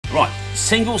Right,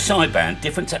 single sideband,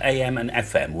 different to AM and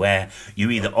FM, where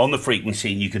you're either on the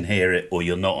frequency and you can hear it, or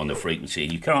you're not on the frequency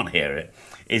and you can't hear it,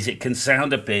 is it can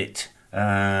sound a bit,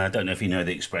 I don't know if you know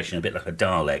the expression, a bit like a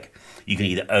Dalek. You can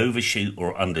either overshoot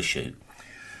or undershoot.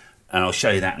 And I'll show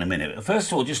you that in a minute. But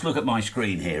first of all, just look at my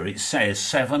screen here. It says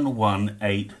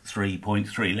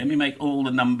 7183.3. Let me make all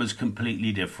the numbers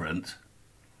completely different.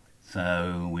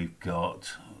 So we've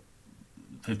got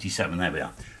 57, there we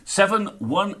are.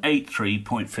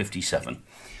 7183.57.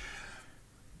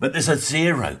 But there's a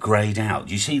 0 greyed out.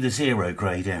 You see the 0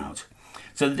 greyed out?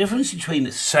 So the difference between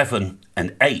 7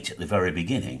 and 8 at the very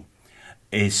beginning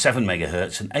is 7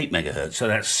 megahertz and 8 megahertz. So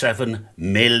that's 7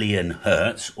 million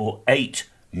hertz or 8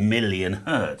 million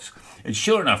hertz. And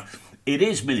sure enough, it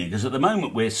is million, because at the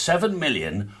moment we're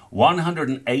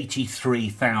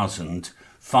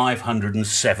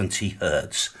 7,183,570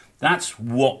 hertz. That's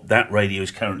what that radio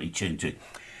is currently tuned to.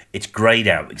 It's greyed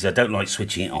out because I don't like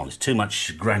switching it on. It's too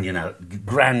much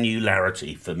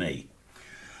granularity for me.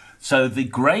 So the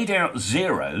greyed out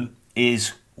 0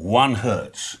 is 1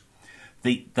 hertz.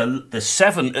 The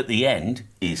 7 at the end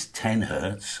is 10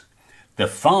 hertz. The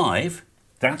 5,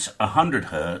 that's 100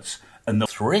 hertz. And the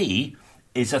 3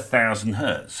 is 1,000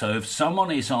 hertz. So if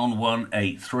someone is on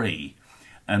 183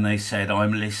 and they said,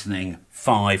 I'm listening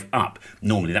 5 up,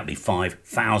 normally that'd be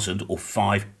 5,000 or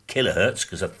 5 kilohertz,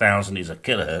 because 1,000 is a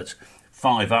kilohertz.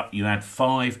 5 up, you add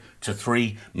 5 to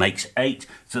 3 makes 8.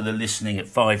 So they're listening at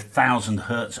 5,000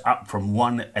 hertz up from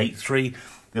 183.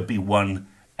 There'd be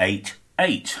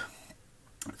 188.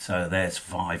 So there's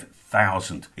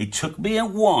 5,000. It took me a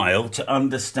while to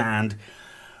understand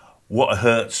what a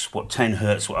hertz, what 10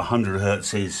 hertz, what 100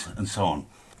 hertz is, and so on.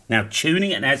 Now,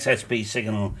 tuning an SSB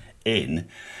signal in,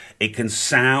 it can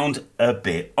sound a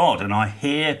bit odd, and I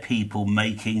hear people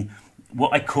making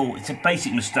what I call, it's a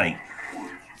basic mistake.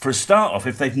 For a start off,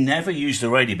 if they've never used a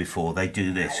radio before, they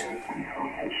do this.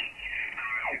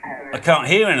 I can't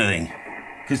hear anything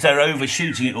because they're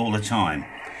overshooting it all the time.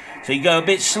 So you go a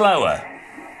bit slower.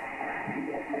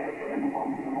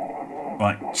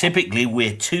 Right, typically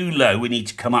we're too low, we need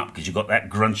to come up because you've got that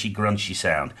grunchy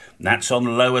sound. And that's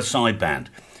on lower sideband.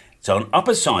 So on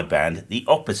upper sideband, the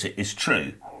opposite is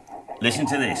true. Listen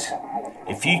to this.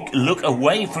 If you look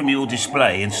away from your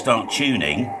display and start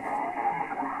tuning,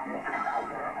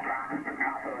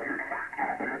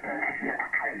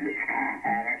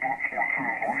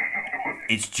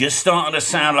 it's just starting to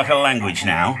sound like a language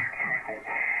now.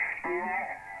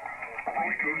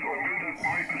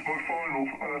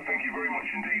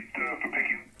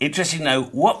 Interesting to know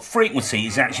what frequency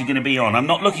is actually going to be on. I'm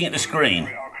not looking at the screen.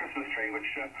 Our Christmas tree, which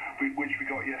we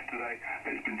got yesterday,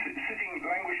 it's been sitting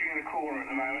languishing in a corner at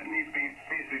the moment. It needs to be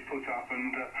put up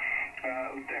and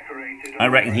decorated. I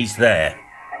reckon he's there.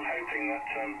 I'm hoping that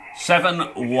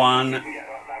 7-1.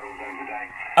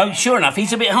 Oh, sure enough,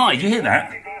 he's a bit high. Do you hear that?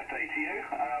 Happy birthday to you.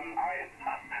 I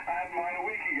had mine a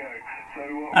week ago. So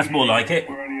that's more like it.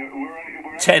 We're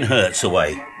only 10 hertz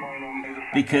away.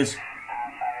 Because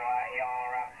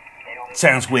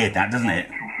sounds weird, that, doesn't it?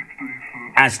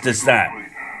 As does that.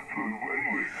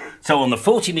 So on the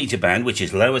 40 meter band, which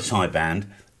is lower sideband,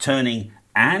 turning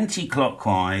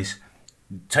anti-clockwise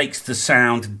takes the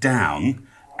sound down,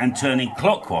 and turning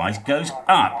clockwise goes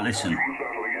up. Listen.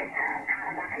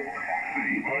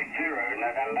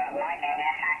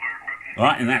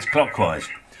 Right, and that's clockwise.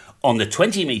 On the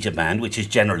 20 meter band, which is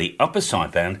generally upper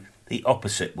sideband, the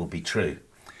opposite will be true.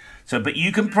 So, but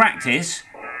you can practice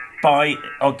by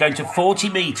going to 40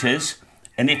 meters,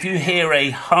 and if you hear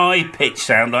a high pitch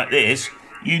sound like this,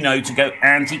 you know to go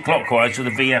anti-clockwise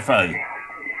with the VFO.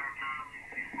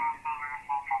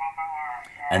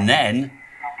 And then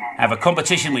have a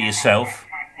competition with yourself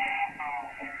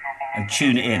and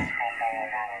tune it in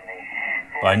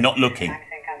by not looking.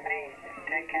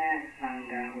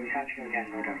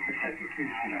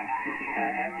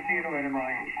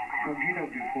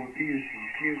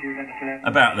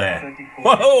 About there.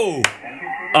 Whoa!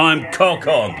 I'm cock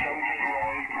on.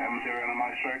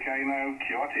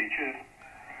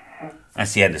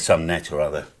 That's the end of some net or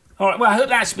other. Alright, well, I hope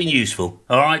that's been useful.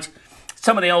 Alright?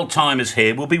 Some of the old timers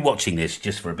here will be watching this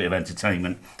just for a bit of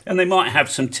entertainment, and they might have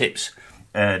some tips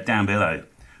down below.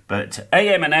 But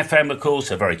AM and FM, of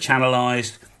course, are very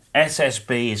channelized.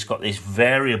 SSB has got this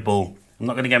variable. I'm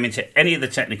not going to go into any of the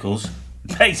technicals,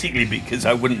 basically because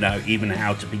I wouldn't know even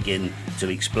how to begin to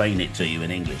explain it to you in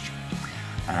English.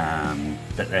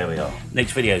 But there we are.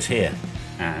 Next video's here,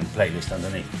 and playlist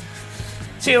underneath.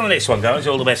 See you on the next one, guys.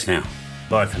 All the best now.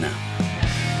 Bye for now.